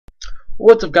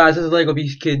What's up, guys? This is Lego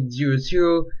Beast Kid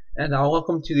 00, and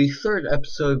welcome to the third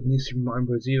episode of New Super Mario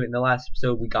Bros. U. In the last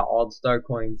episode, we got all the star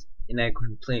coins in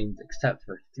Acorn Plains except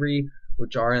for 3,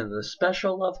 which are in the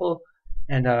special level.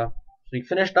 And so we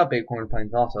finished up Acorn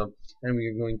Plains also, and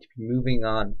we're going to be moving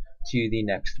on to the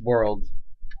next world,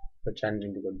 which I'm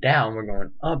going to go down. We're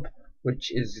going up,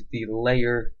 which is the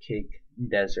Layer Cake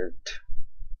Desert.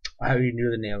 I already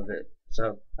knew the name of it,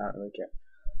 so I don't really care.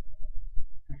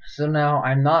 So now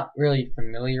I'm not really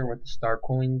familiar with the star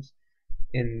coins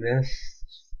in this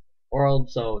world,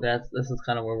 so this is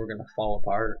kind of where we're gonna fall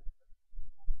apart.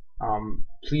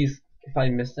 Please, if I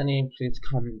missed any, please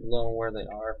comment below where they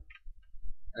are,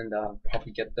 and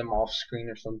probably get them off screen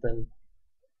or something.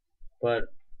 But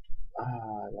I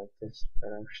like this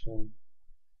better. So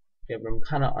yeah, but I'm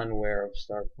kind of unaware of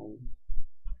star coins.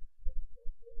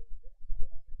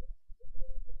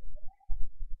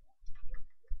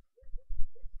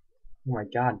 Oh my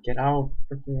God, get out of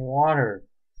freaking water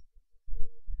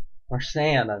or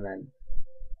sand, I meant.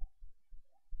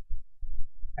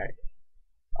 Alright.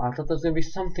 I thought there was gonna be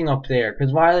something up there,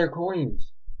 cause why are there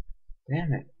coins?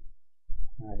 Damn it.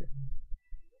 Alright.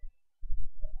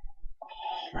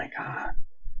 Oh my God.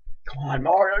 Come on,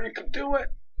 Mario, you can do it!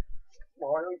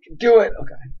 Mario, you can do it!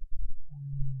 Okay.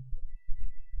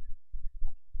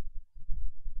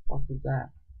 What was that?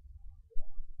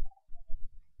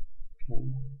 Okay.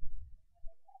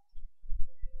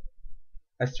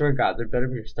 I swear to God, there better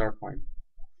be a star coin.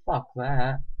 Fuck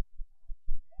that.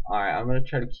 Alright, I'm gonna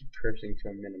try to keep cursing to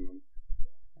a minimum.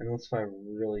 Unless if I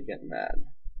really get mad.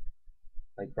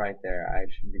 Like right there, I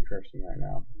should be cursing right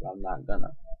now, but I'm not gonna.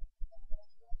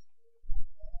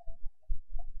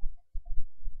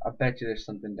 I bet you there's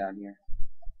something down here.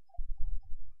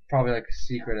 Probably like a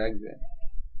secret exit.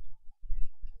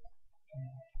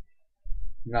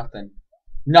 Nothing.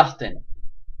 Nothing!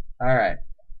 Alright.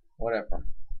 Whatever.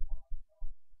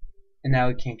 And now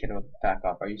we can't get it back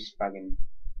up. Are you fucking...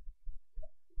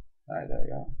 Alright, there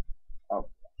we go. Oh.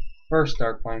 First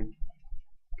star coin.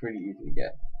 Pretty easy to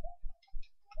get.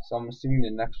 So I'm assuming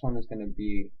the next one is going to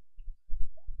be...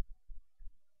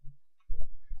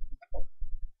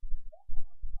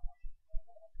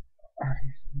 Alright.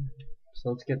 So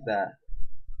let's get that.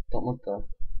 Don't let the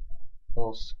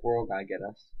little squirrel guy get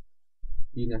us.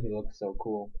 You know he looks so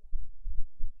cool.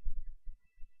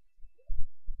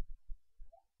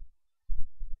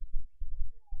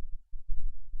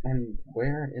 And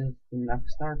where is the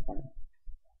next star coin?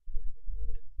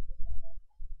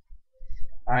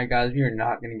 Alright guys, we are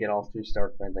not going to get all 3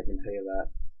 star coins, I can tell you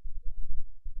that.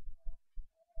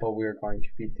 But we are going to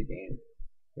beat the game,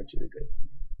 which is a good thing.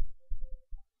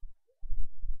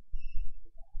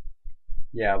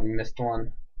 Yeah, we missed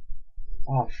one.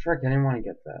 Oh frick, I didn't want to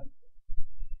get that.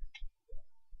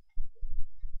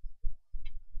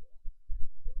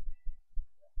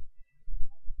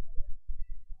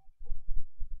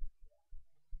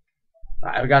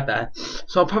 Alright, we got that.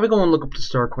 So I'll probably go and look up the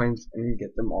star coins and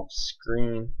get them off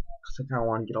screen, because I kind of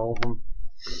want to get all of them.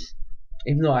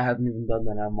 Even though I haven't even done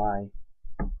that on my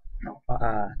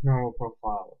normal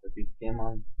profile with the beat the game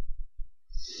on.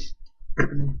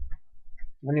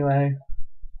 Anyway,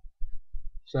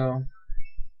 so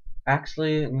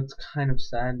actually what's kind of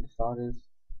sad, the thought is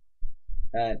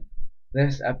that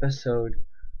this episode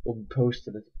will be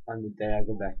posted on the day I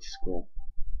go back to school.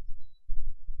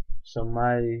 So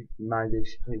my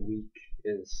basically week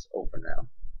is over now.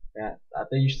 Yeah,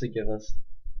 they usually give us,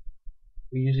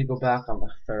 we usually go back on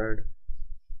the 3rd,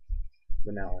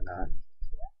 but now we're not.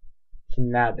 It's a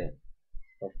nabbit,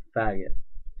 a faggot,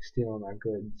 stealing our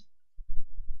goods.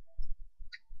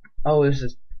 Oh, this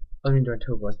is, let me do a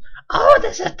two voice. Oh,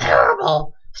 this is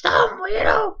terrible! Stop,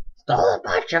 weirdo! Stole a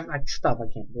bunch of my stuff. I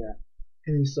can't do that.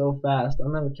 He's so fast,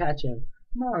 I'll never catch him.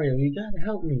 Mario, you gotta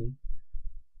help me.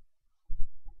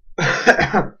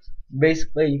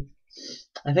 Basically,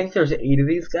 I think there's 8 of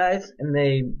these guys, and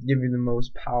they give you the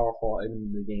most powerful item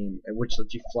in the game, which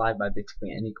lets you fly by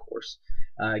basically any course.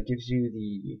 It gives you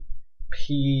the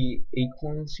P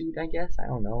acorn suit, I guess. I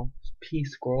don't know, P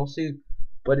squirrel suit,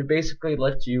 but it basically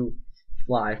lets you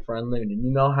fly for unlimited.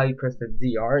 You know how you press the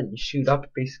ZR and you shoot up?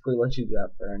 It basically lets you do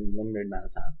that for an unlimited amount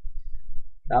of time.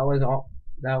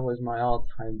 That was my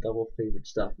all-time double favorite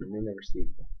stuff, and they never see it.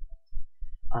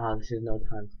 This is no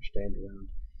time for standing around.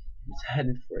 He's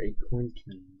headed for Acorn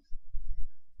Plains.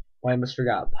 Oh, I almost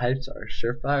forgot. Pipes are a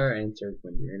surefire answer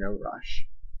when you're in a rush.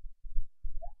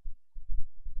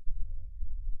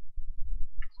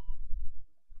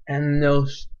 And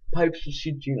those pipes will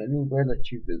shoot you anywhere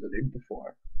that you've visited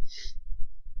before.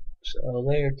 So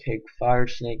Layer Cake, Fire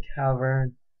Snake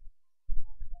Cavern,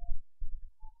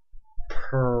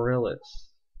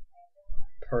 Perilous.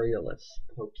 Purulus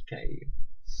Poke,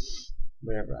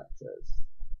 whatever that says.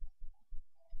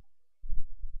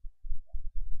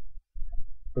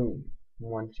 Boom,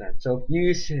 one shot. So if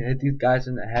you hit these guys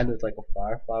in the head with like a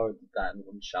fire flower, they die in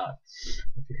one shot.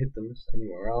 If you hit them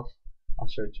anywhere else, I'll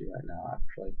show it to you right now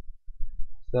actually.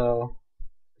 So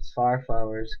this fire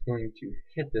flower is going to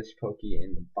hit this Pokey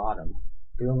in the bottom.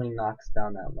 It only knocks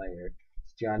down that layer.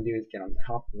 What you gotta do is get on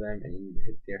top of them and you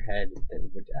hit their head,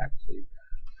 which actually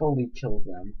fully kills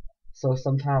them. So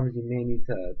sometimes you may need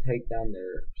to take down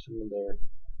some of their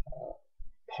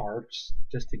parts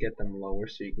just to get them lower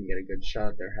so you can get a good shot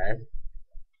at their head.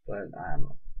 But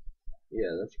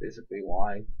yeah, that's basically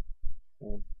why.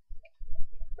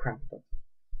 Crap,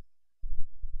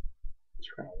 just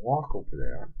trying to walk over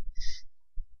there.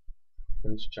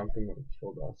 Since jumping would have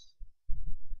killed us.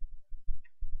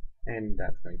 And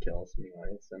that's gonna kill us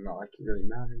anyway, so not like it really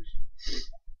matters.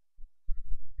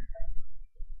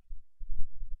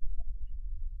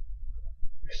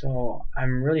 So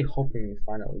I'm really hoping we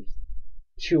find at least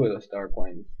 2 of those dark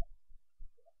coins.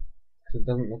 Because it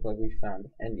doesn't look like we found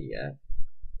any yet.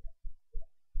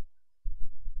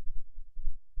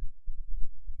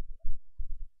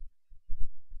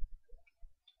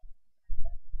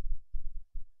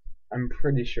 I'm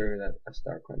pretty sure that a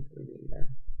star coin's gonna be in there.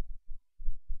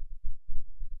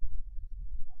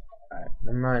 Alright,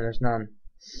 never mind, there's none.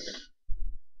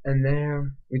 And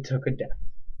there we took a death.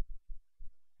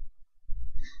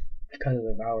 Because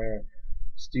of our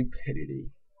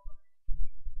stupidity.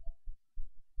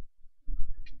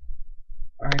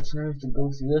 Alright, so now we have to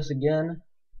go through this again.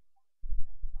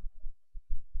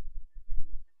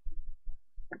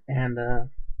 And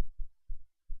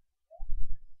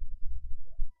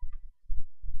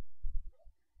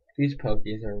these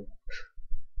Pokies are...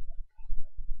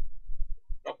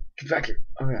 Oh, get back here!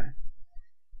 Okay.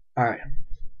 Alright.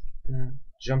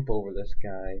 Jump over this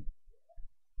guy.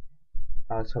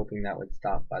 I was hoping that would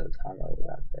stop by the time I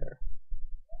got there.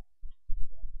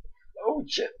 Oh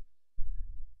shit!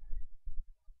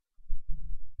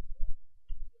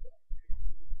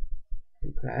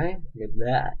 Okay, get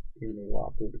that. You're gonna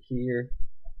walk over here.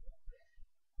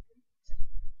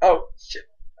 Oh shit!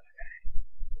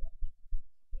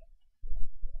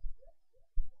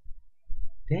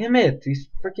 Damn it! These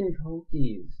freaking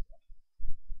Pokies.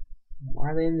 Why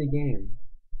are they in the game?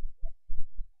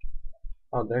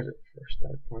 Oh, there's a first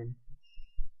star coin.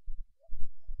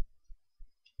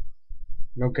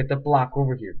 No, get the block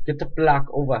over here. Get the block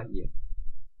over here.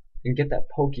 And get that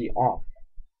Pokey off.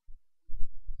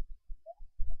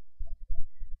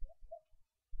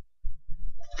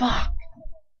 Fuck!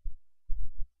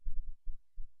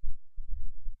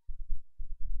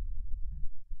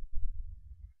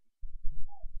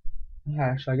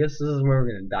 Yeah, so I guess this is where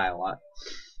we're gonna die a lot.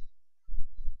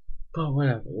 But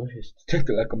whatever, let's just take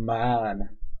it like a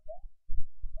man.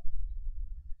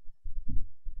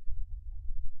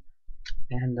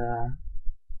 And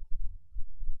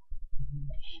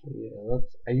so yeah,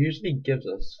 it usually gives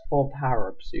us full power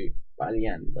up suit by the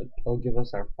end. Like it'll give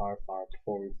us our fire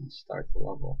before we can start the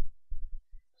level.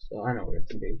 So I know we have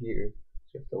to get here.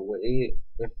 So we have to wait.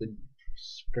 We have to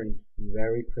sprint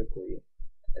very quickly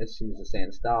as soon as the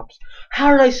sand stops.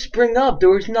 How did I spring up? There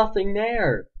was nothing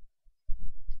there.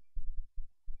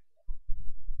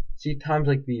 See, times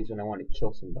like these when I want to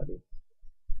kill somebody.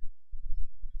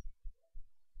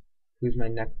 Who's my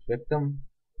next victim?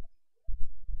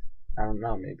 I don't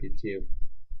know, maybe it's you.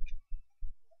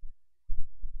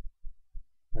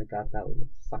 I got that little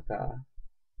sucker.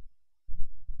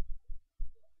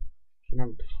 Get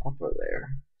on top of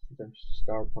there. There's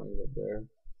star points up there.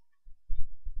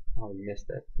 Oh, we missed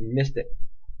it. We missed it.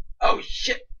 Oh,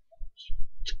 shit!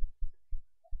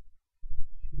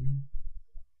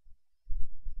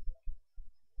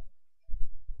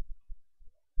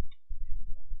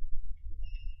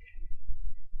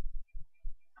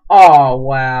 Oh,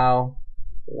 wow.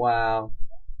 Wow.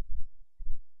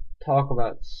 Talk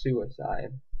about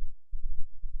suicide.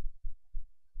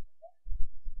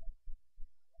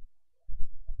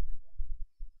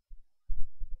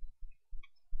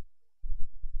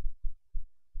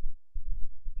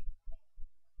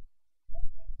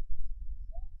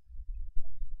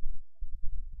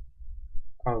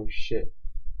 Oh, shit.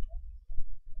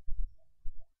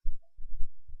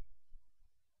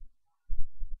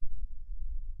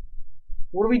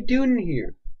 What are we doing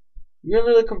here? You're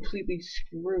literally completely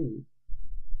screwed.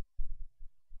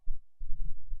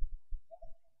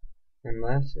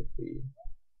 Unless if we...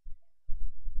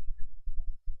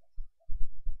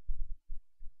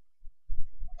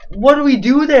 What do we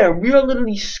do there? We are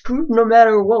literally screwed no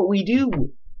matter what we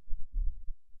do.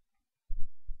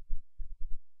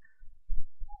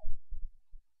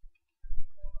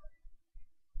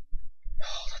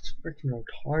 freaking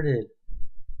retarded.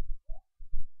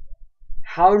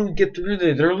 How do we get through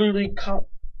this? They're literally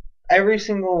every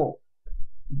single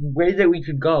way that we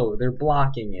could go, they're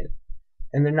blocking it.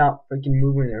 And they're not freaking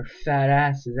moving their fat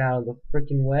asses out of the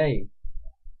freaking way.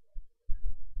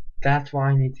 That's why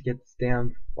I need to get this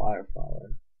damn fire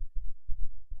flower.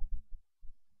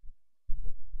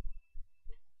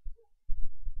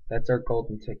 That's our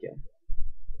golden ticket.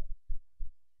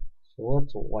 So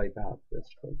let's wipe out this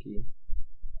cookie.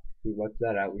 If we wipe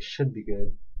that out, we should be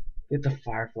good. Get the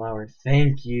fire flower.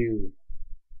 Thank you.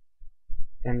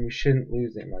 And we shouldn't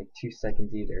lose it in like 2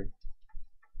 seconds either.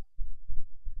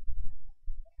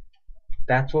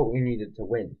 That's what we needed to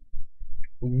win.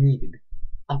 We needed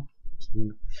a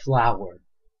flower.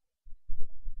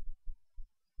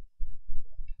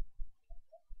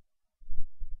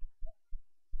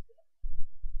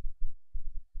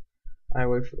 I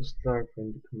wait for the star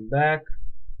queen to come back.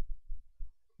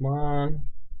 Come on.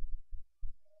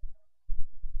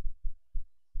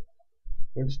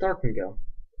 Where'd the star queen go?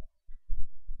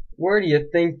 Where do you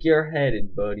think you're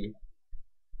headed, buddy?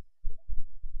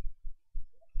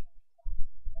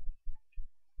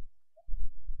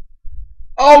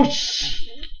 Oh sh!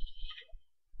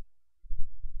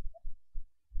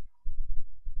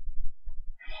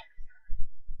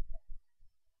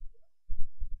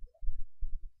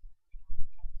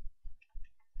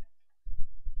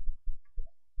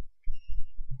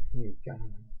 Thank God.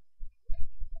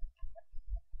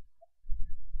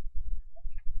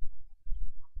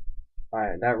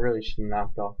 Alright, that really should have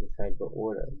knocked off his head, but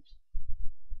whatever.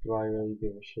 Do I really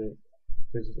give a shit?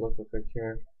 Does it look like I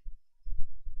care?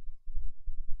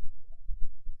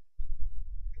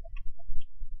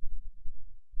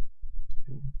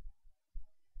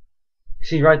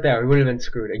 See, right there, we would have been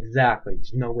screwed. Exactly.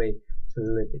 There's no way to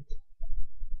live it.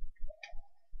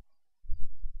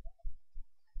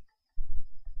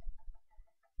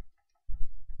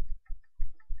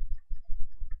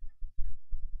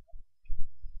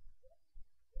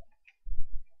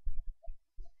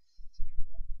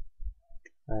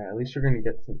 Alright, at least we're gonna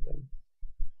get something.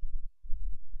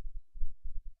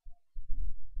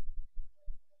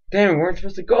 Damn, we weren't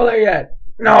supposed to go there yet!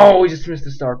 No, we just missed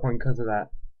the star coin because of that.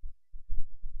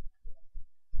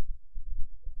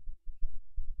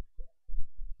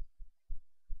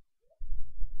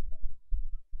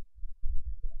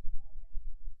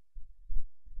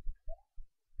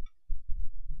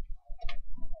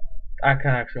 I kinda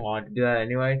actually wanted to do that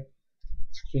anyway.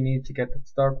 We need to get the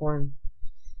star coin.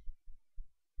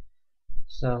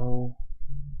 So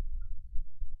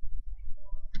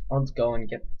let's go and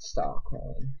get the star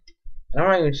coin. I'm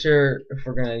not even sure if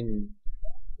we're gonna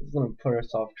it's gonna put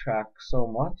us off track so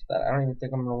much that I don't even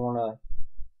think I'm gonna wanna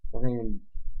we're gonna even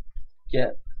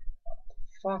get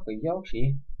fuck a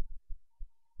Yoshi.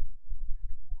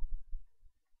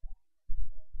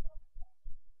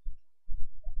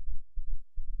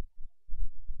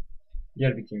 You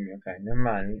gotta be kidding me. Okay, never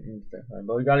mind.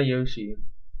 But we got a Yoshi.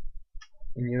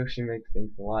 And Yoshi makes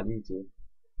things a lot easier.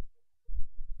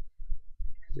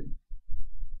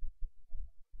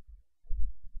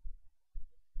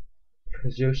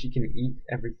 Because Yoshi can eat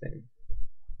everything.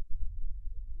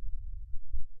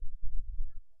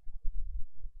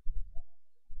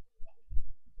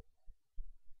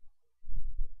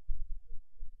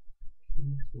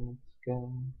 Okay, so let's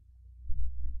go.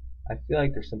 I feel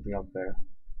like there's something up there.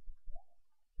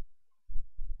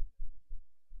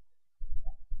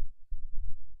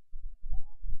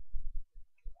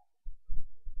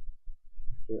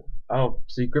 Oh,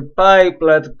 secret pipe,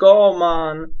 let's go,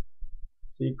 man.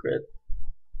 Secret.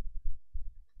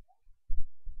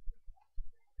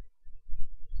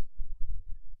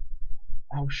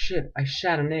 Oh shit, I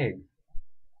shot an egg.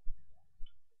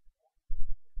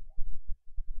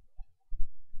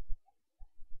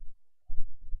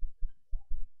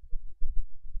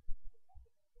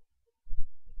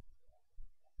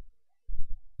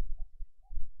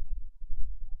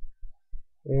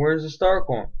 Where's the star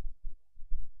coin?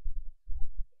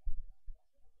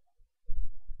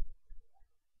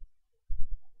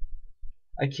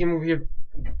 I came over here.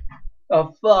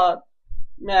 Oh fuck.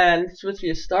 Man, it's supposed to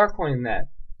be a star coin in that.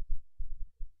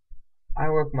 I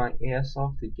worked my ass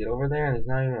off to get over there and there's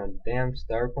not even a damn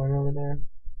star coin over there.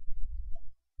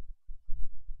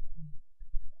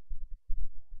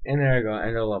 And there I go,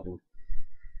 end of level.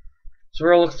 So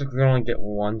it looks like we only get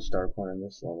one star coin in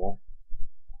this level.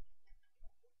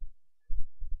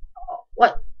 Oh,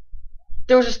 what?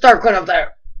 There was a star coin up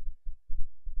there!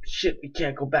 Shit, we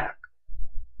can't go back.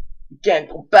 We can't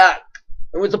go back!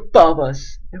 It was above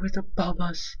us. It was above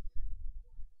us.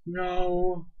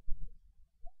 No.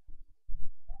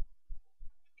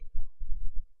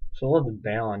 So I'll have to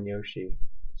bail on Yoshi.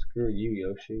 Screw you,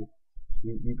 Yoshi.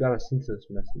 You got us into this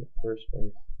mess in the first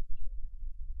place.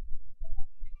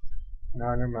 No,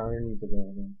 never mind. I need to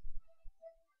bail then.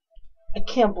 I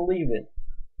can't believe it.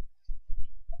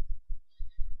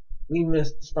 We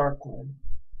missed the start time.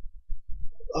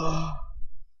 Ugh.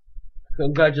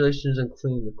 Congratulations on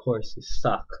cleaning the course. You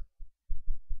suck.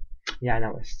 Yeah, I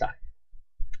know I suck.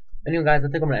 Anyway, guys, I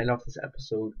think I'm gonna end off this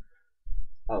episode.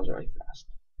 That was really fast.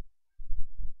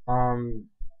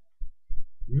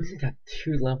 We only got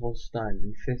 2 levels done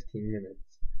in 15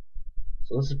 minutes.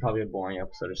 So this is probably a boring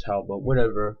episode as hell, but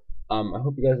whatever. I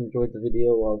hope you guys enjoyed the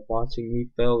video of watching me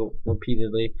fail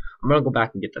repeatedly. I'm gonna go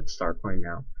back and get that start point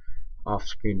now. Off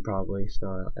screen probably,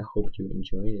 so I hope you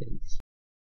enjoyed it.